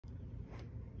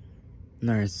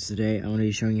Alright, so today I'm going to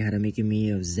be showing you how to make a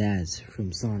Mii of ZAZZ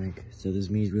from Sonic. So this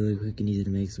Mii is really quick and easy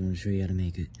to make, so I'm going to show you how to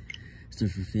make it. So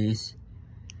for face,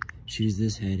 choose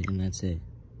this head and that's it.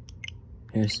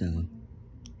 Hairstyle.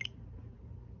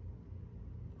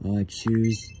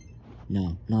 Choose,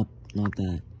 no, not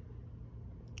that.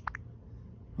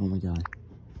 Oh my god.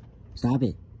 Stop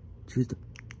it. Choose the,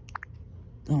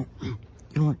 oh, you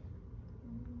know what?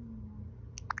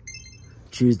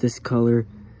 Choose this color.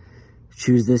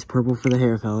 Choose this purple for the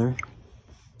hair color.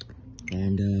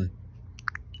 And,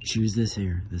 choose this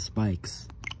hair, the spikes.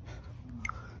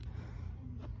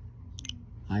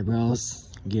 Eyebrows,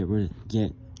 get rid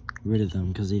of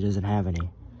them because he doesn't have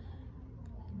any.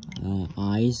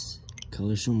 Eyes,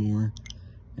 color some more.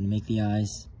 And make the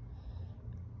eyes,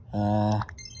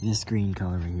 this green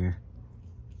color right here.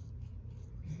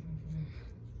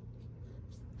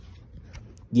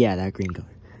 Yeah, that green color.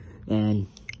 And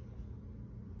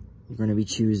we're going to be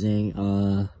choosing,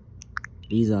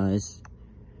 these eyes.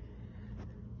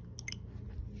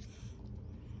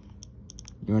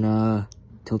 You're going to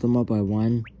tilt them up by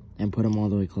 1 and put them all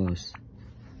the way close.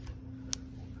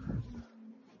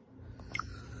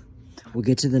 We'll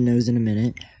get to the nose in a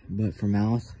minute, but for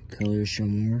mouth, color show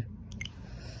more.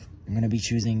 I'm going to be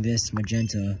choosing this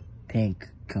magenta pink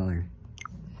color.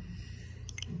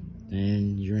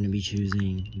 And you're going to be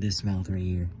choosing this mouth right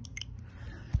here.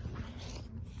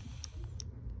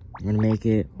 I'm going to make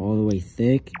it all the way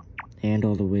thick and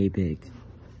all the way big.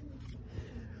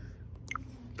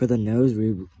 For the nose,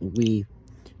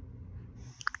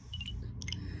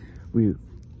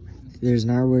 there's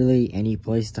not really any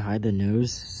place to hide the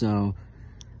nose, so,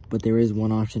 but there is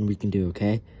one option we can do,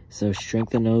 okay? So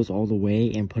shrink the nose all the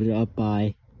way and put it up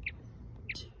by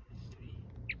 2, 3,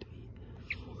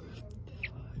 4,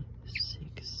 5,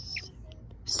 6,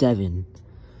 7,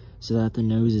 so that the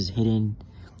nose is hidden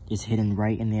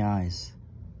right in the eyes.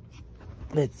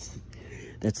 That's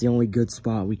the only good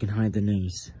spot we can hide the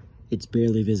nose. It's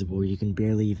barely visible, you can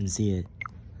barely even see it.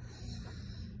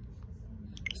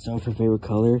 So for favorite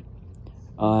color,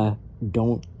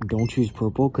 don't choose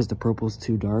purple because the purple's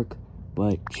too dark,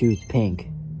 but choose pink.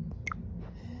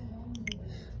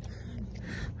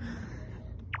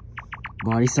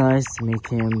 Body size, make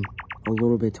him a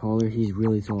little bit taller. He's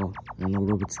really tall and a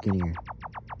little bit skinnier.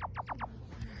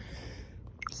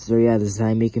 So yeah, this is how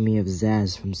I'm making Mii of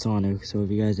ZAZZ from Sonic. So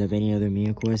if you guys have any other Mii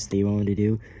requests that you want me to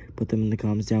do, put them in the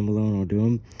comments down below and I'll do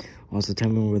them. Also tell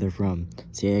me where they're from.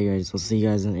 So yeah guys, we'll see you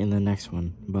guys in the next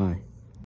one. Bye.